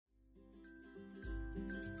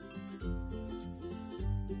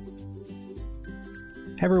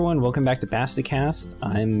Hey everyone, welcome back to Basticast.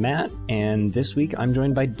 I'm Matt, and this week I'm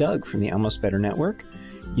joined by Doug from the Almost Better Network.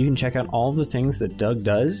 You can check out all the things that Doug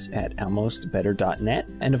does at almostbetter.net,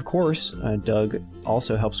 and of course, Doug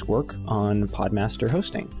also helps work on Podmaster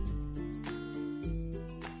hosting.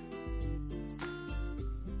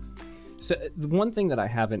 So the one thing that I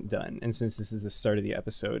haven't done, and since this is the start of the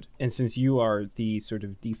episode, and since you are the sort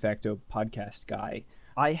of de facto podcast guy,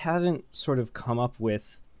 I haven't sort of come up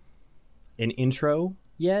with an intro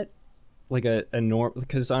yet, like a norm,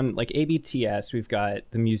 because on like ABTS we've got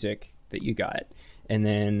the music that you got, and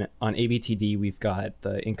then on ABTD we've got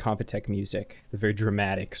the Incompetech music, the very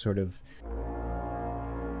dramatic sort of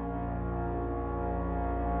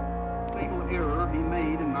fatal error he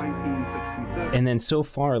made in 1967. And then so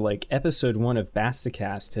far, like episode 1 of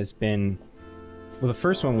Basticast has been, well, the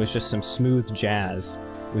first one was just some smooth jazz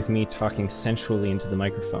with me talking sensually into the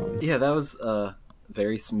microphone. Yeah, that was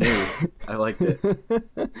very smooth. I liked it.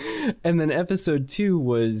 And then episode 2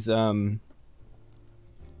 was a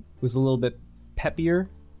little bit peppier,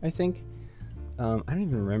 I think. I don't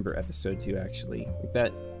even remember episode 2 actually. Like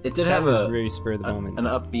that. It did that have was a very spur of the moment. an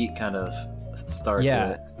upbeat kind of start Yeah,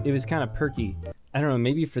 to it. it was kind of perky. I don't know.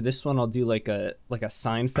 Maybe for this one, I'll do like a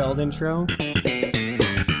Seinfeld intro.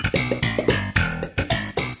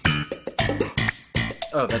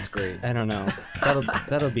 Oh, that's great. I don't know.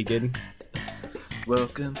 That'll be good.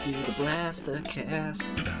 Welcome to the Blastercast.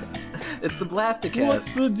 It's the Blastercast. What's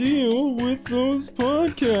the deal with those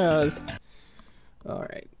podcasts? All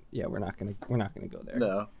right. Yeah, we're not gonna go there.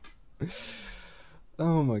 No.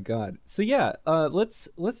 Oh my god. So yeah, let's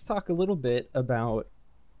talk a little bit about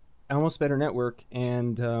Almost Better Network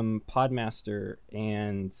and Podmaster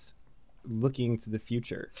and looking to the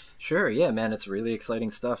future. Sure, yeah, man, it's really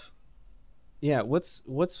exciting stuff. Yeah, what's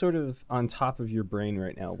sort of on top of your brain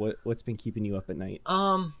right now? What's been keeping you up at night?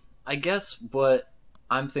 I guess what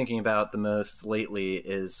I'm thinking about the most lately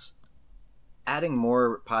is adding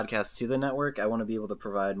more podcasts to the network. I want to be able to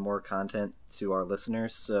provide more content to our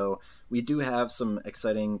listeners. So we do have some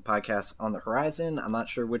exciting podcasts on the horizon. I'm not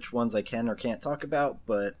sure which ones I can or can't talk about,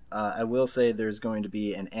 but I will say there's going to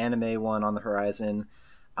be an anime one on the horizon.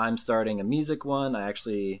 I'm starting a music one.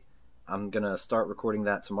 I'm going to start recording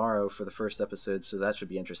that tomorrow for the first episode, so that should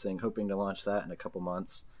be interesting. Hoping to launch that in a couple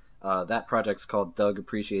months. That project's called Doug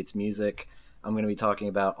Appreciates Music. I'm going to be talking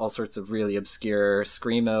about all sorts of really obscure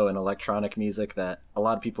screamo and electronic music that a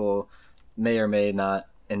lot of people may or may not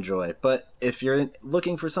enjoy. But if you're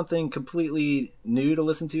looking for something completely new to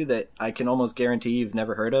listen to that I can almost guarantee you've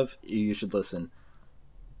never heard of, you should listen.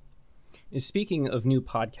 Speaking of new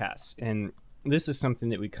podcasts, and this is something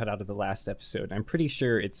that we cut out of the last episode. I'm pretty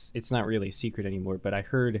sure it's not really a secret anymore, but I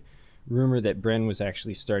heard rumor that Bren was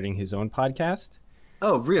actually starting his own podcast.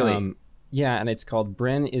 Oh, really? Yeah, and it's called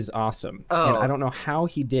Bren is Awesome. Oh. And I don't know how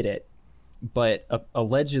he did it, but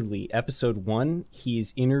allegedly, episode 1,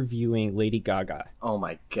 he's interviewing Lady Gaga. Oh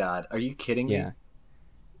my god, are you kidding me?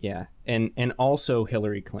 Yeah, and also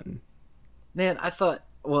Hillary Clinton. Man, I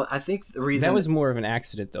think the reason... That was more of an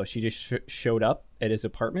accident, though. She just showed up at his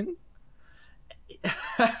apartment.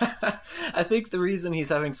 I think the reason he's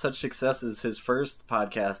having such success is his first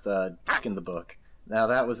podcast, Dick in the Book. Now,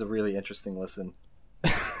 that was a really interesting listen.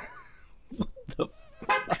 What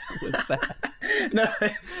was that? No,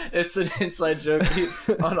 it's an inside joke.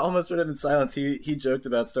 On Almost Better Than Silence, he joked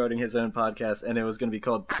about starting his own podcast, and it was going to be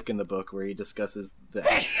called Dick in the Book, where he discusses the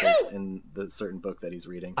actions in the certain book that he's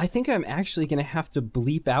reading. I think I'm actually going to have to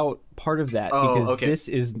bleep out part of that because okay. This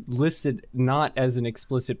is listed not as an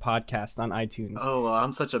explicit podcast on iTunes. Oh, well,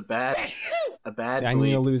 I'm such a bad I'm bleep.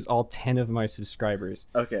 going to lose all 10 of my subscribers.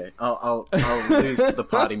 Okay, I'll lose the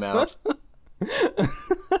potty mouth.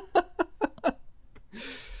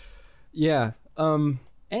 Yeah.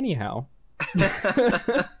 Anyhow.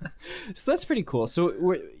 So that's pretty cool.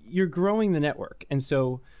 So you're growing the network, and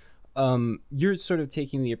so you're sort of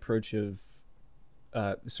taking the approach of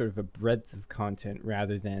sort of a breadth of content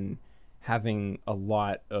rather than having a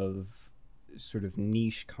lot of sort of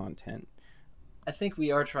niche content. I think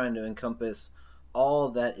we are trying to encompass all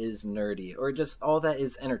that is nerdy, or just all that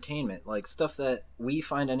is entertainment, like stuff that we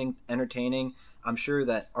find entertaining. I'm sure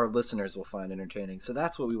that our listeners will find entertaining. So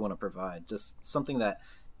that's what we want to provide. Just something that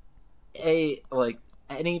like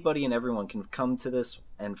anybody and everyone can come to this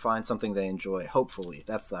and find something they enjoy. Hopefully,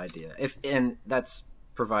 that's the idea. And that's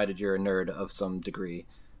provided you're a nerd of some degree.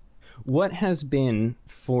 What has been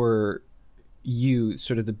for you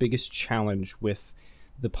sort of the biggest challenge with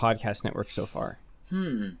the podcast network so far?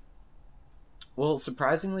 Well,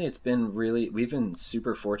 surprisingly, we've been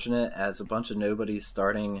super fortunate as a bunch of nobodies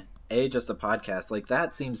starting just a podcast, like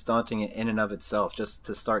that seems daunting in and of itself, just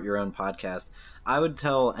to start your own podcast. I would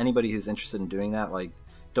tell anybody who's interested in doing that, like,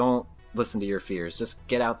 don't listen to your fears. Just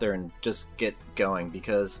get out there and just get going,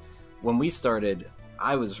 because when we started,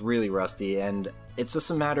 I was really rusty, and it's just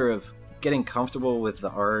a matter of getting comfortable with the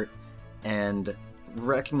art and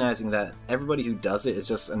recognizing that everybody who does it is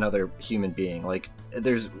just another human being. Like,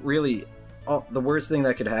 there's really the worst thing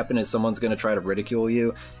that could happen is someone's going to try to ridicule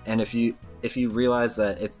you, and if you realize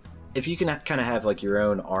that if you can kind of have like your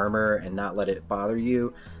own armor and not let it bother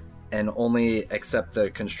you and only accept the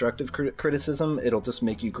constructive criticism, it'll just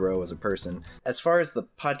make you grow as a person. As far as the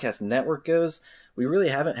podcast network goes, we really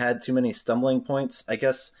haven't had too many stumbling points. I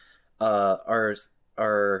guess our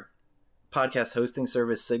podcast hosting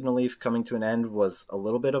service, Signal Leaf, coming to an end was a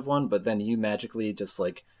little bit of one, but then you magically just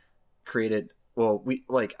like created, well,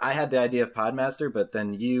 I had the idea of Podmaster, but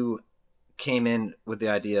then you came in with the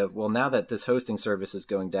idea of, well, now that this hosting service is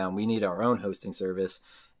going down, we need our own hosting service,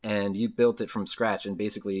 and you built it from scratch and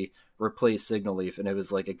basically replaced Signal Leaf, and it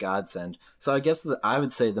was like a godsend. So I guess I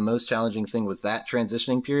would say the most challenging thing was that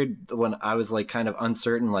transitioning period when I was like kind of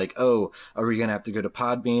uncertain, like, oh, are we gonna have to go to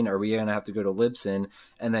Podbean? Are we gonna have to go to Libsyn?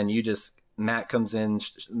 And then Matt comes in,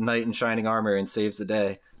 knight in shining armor, and saves the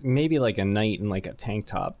day. Maybe like a knight in like a tank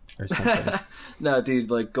top or something. No, dude,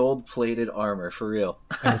 like gold-plated armor, for real.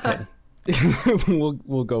 Okay.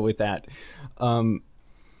 We'll go with that.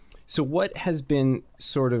 So what has been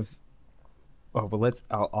sort of... Oh, well,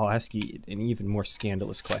 I'll ask you an even more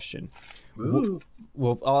scandalous question.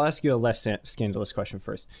 Well, I'll ask you a less scandalous question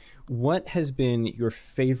first. What has been your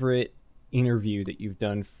favorite interview that you've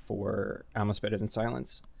done for Almost Better Than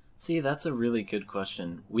Silence? See, that's a really good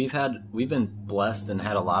question. We've been blessed and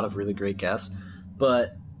had a lot of really great guests,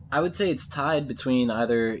 but I would say it's tied between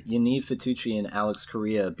either Yaniv Fitucci and Alex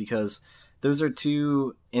Correa, because those are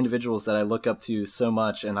two individuals that I look up to so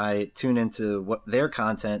much, and I tune into what their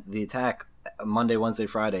content, The Attack, Monday, Wednesday,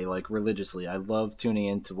 Friday, like religiously. I love tuning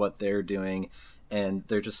into what they're doing, and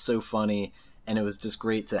they're just so funny, and it was just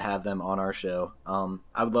great to have them on our show.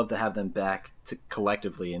 I would love to have them back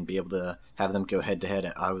collectively and be able to have them go head to head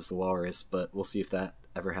at I Was the Walrus, but we'll see if that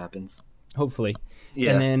ever happens. Hopefully.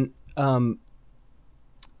 Yeah. And then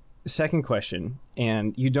second question,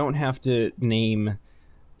 and you don't have to name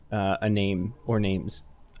a name or names,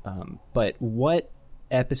 but what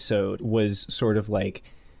episode was sort of like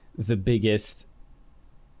the biggest,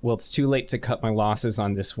 well, it's too late to cut my losses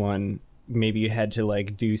on this one, maybe you had to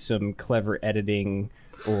like do some clever editing,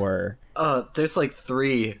 or there's like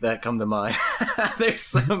 3 that come to mind. There's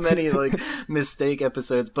so many like mistake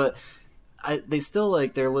episodes, but they still,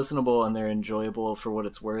 like, they're listenable and they're enjoyable for what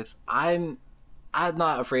it's worth. I'm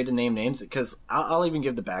not afraid to name names, because I'll even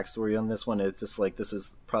give the backstory on this one. It's just like, this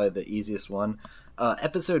is probably the easiest one.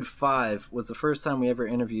 Episode 5 was the first time we ever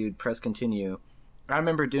interviewed Press Continue. I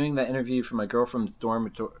remember doing that interview for my girlfriend's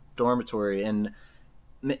dormitory, and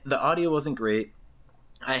the audio wasn't great.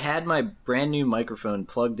 I had my brand new microphone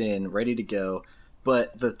plugged in, ready to go,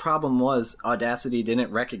 but the problem was Audacity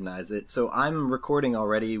didn't recognize it. So I'm recording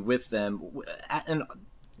already with them, and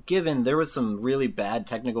given there was some really bad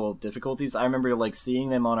technical difficulties, I remember like seeing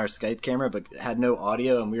them on our Skype camera but had no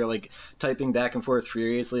audio, and we were like typing back and forth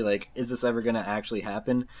furiously, like, is this ever going to actually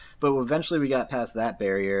happen? But eventually we got past that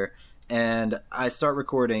barrier, and I start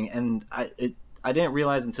recording, and I didn't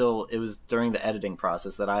realize until it was during the editing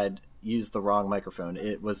process that I had used the wrong microphone.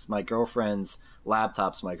 It was my girlfriend's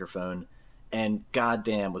laptop's microphone, and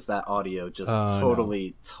goddamn was that audio just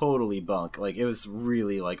totally bunk. Like, it was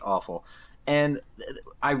really like awful. And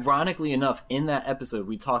ironically enough, in that episode,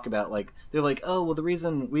 we talk about, like, they're like, oh, well, the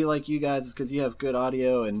reason we like you guys is because you have good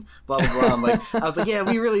audio and blah, blah, blah. I'm like, I was like, yeah,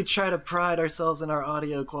 we really try to pride ourselves in our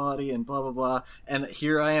audio quality and blah, blah, blah. And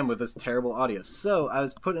here I am with this terrible audio. So I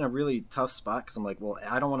was put in a really tough spot, because I'm like, well,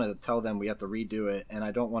 I don't want to tell them we have to redo it, and I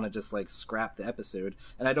don't want to just, like, scrap the episode,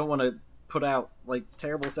 and I don't want to put out like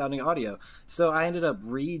terrible sounding audio. So I ended up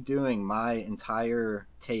redoing my entire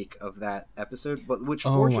take of that episode, but which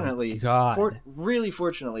fortunately, really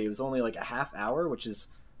fortunately, it was only like a half hour, which is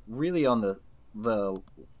really on the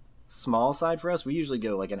small side for us. We usually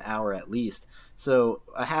go like an hour at least. So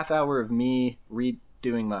a half hour of me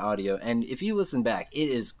redoing my audio, and if you listen back, it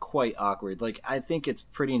is quite awkward. Like, I think it's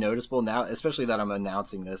pretty noticeable now, especially that I'm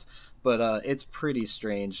announcing this, but it's pretty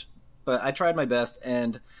strange. But I tried my best,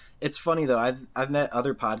 and it's funny though. I've met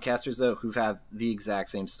other podcasters though who have the exact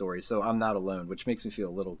same story, so I'm not alone, which makes me feel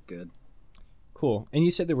a little good. Cool. And you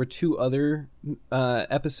said there were 2 other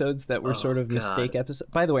episodes that were sort of mistake episodes.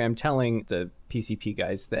 By the way, I'm telling the PCP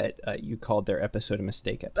guys that you called their episode a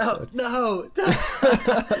mistake episode. Oh, no.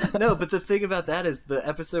 No, but the thing about that is the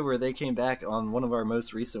episode where they came back on one of our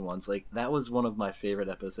most recent ones, like that was one of my favorite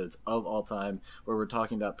episodes of all time, where we're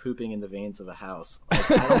talking about pooping in the veins of a house. Like,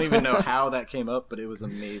 I don't even know how that came up, but it was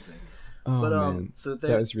amazing. Oh, but man. So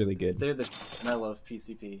that was really good. They're the and I love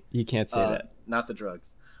PCP. You can't say that. Not the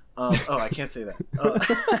drugs. I can't say that.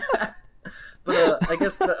 But I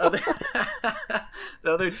guess the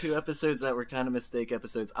other 2 episodes that were kind of mistake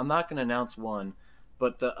episodes. I'm not going to announce one,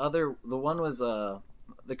 but the one was the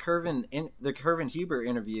Curvin Huber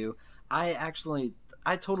interview. I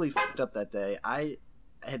totally fucked up that day. I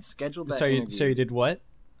had scheduled that interview. So you did what?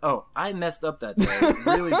 Oh, I messed up that day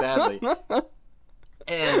really badly.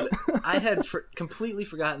 And I had completely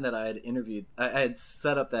forgotten that I had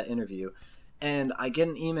set up that interview. And I get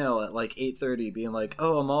an email at like 8:30 being like,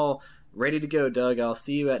 "Oh, I'm all ready to go, Doug. I'll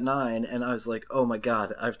see you at 9." And I was like, "Oh my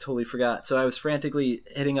God, I've totally forgot." So I was frantically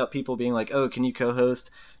hitting up people being like, "Oh, can you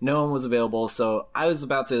co-host?" No one was available. So I was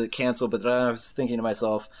about to cancel, but then I was thinking to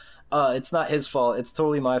myself, it's not his fault. It's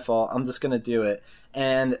totally my fault. I'm just going to do it.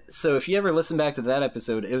 And so if you ever listen back to that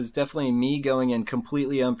episode, it was definitely me going in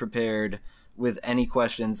completely unprepared with any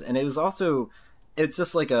questions. And it's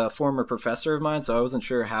just like a former professor of mine, so I wasn't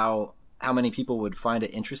sure how many people would find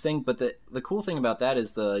it interesting. But the cool thing about that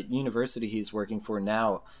is the university he's working for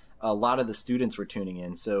now, a lot of the students were tuning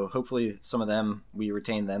in. So hopefully some of them, we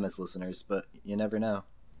retain them as listeners, but you never know.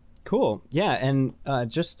 Cool. Yeah. And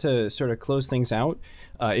just to sort of close things out,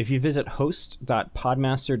 if you visit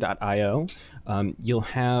host.podmaster.io, you'll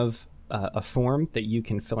have a form that you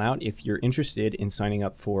can fill out if you're interested in signing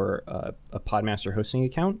up for a Podmaster hosting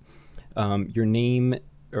account. Your name,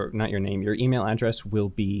 or not your name, your email address will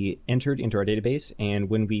be entered into our database, and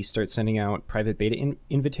when we start sending out private beta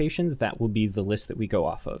invitations, that will be the list that we go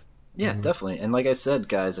off of. Yeah, definitely. And like I said,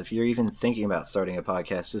 guys, if you're even thinking about starting a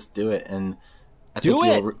podcast, just do it. And do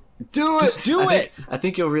it. I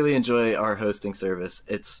think you'll really enjoy our hosting service.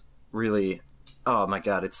 It's really, oh my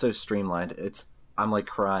God, it's so streamlined. I'm like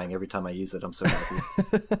crying every time I use it. I'm so happy.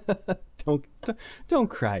 Don't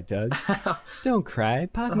cry, Doug. Don't cry.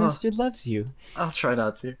 Podmaster loves you. I'll try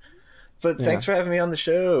not to. But thanks for having me on the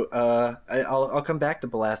show. I'll come back to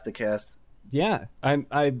Belasticast. Yeah,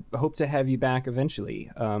 I hope to have you back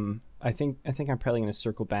eventually. I think I'm probably going to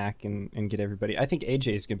circle back and get everybody. I think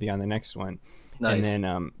AJ is going to be on the next one. Nice. And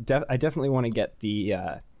then I definitely want to get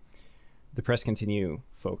the Press Continue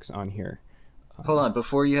folks on here. Hold on,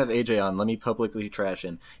 before you have AJ on, let me publicly trash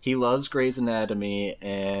him. He loves Grey's Anatomy,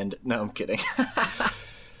 and no, I'm kidding.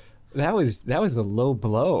 That was a low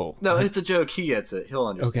blow. No, it's a joke. He gets it. He'll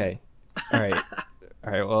understand. Okay. All right.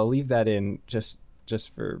 Well, I'll leave that in just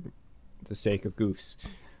for the sake of goofs.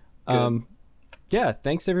 Yeah.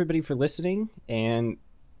 Thanks everybody for listening, and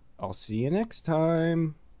I'll see you next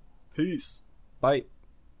time. Peace. Bye.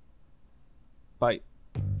 Bye.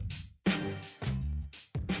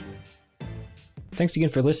 Thanks again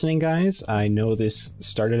for listening, guys. I know this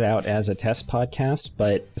started out as a test podcast,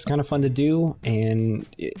 but it's kind of fun to do, and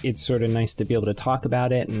it's sort of nice to be able to talk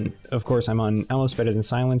about it. And of course, I'm on Almost Better Than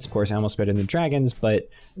Silence, of course, Almost Better Than Dragons, but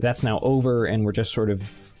that's now over, and we're just sort of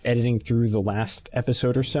editing through the last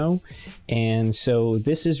episode or so. And so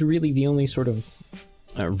this is really the only sort of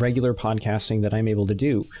regular podcasting that I'm able to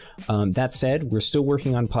do. That said, we're still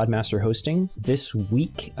working on Podmaster hosting. This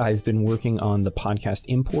week, I've been working on the podcast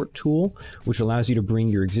import tool, which allows you to bring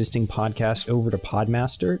your existing podcast over to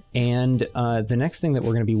Podmaster. And the next thing that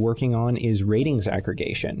we're going to be working on is ratings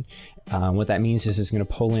aggregation. What that means is it's going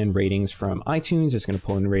to pull in ratings from iTunes. It's going to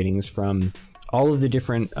pull in ratings from all of the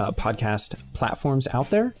different podcast platforms out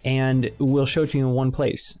there, and we'll show it to you in one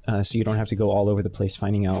place, so you don't have to go all over the place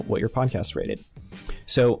finding out what your podcast rated.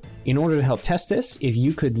 So in order to help test this, if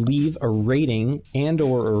you could leave a rating and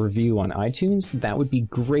or a review on iTunes, that would be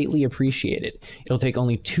greatly appreciated. It'll take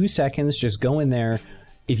only 2 seconds. Just go in there.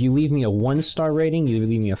 If you leave me a 1-star rating, you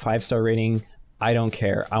leave me a 5-star rating, I don't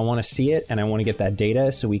care. I want to see it, and I want to get that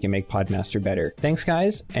data so we can make Podmaster better. Thanks,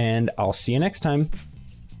 guys, and I'll see you next time.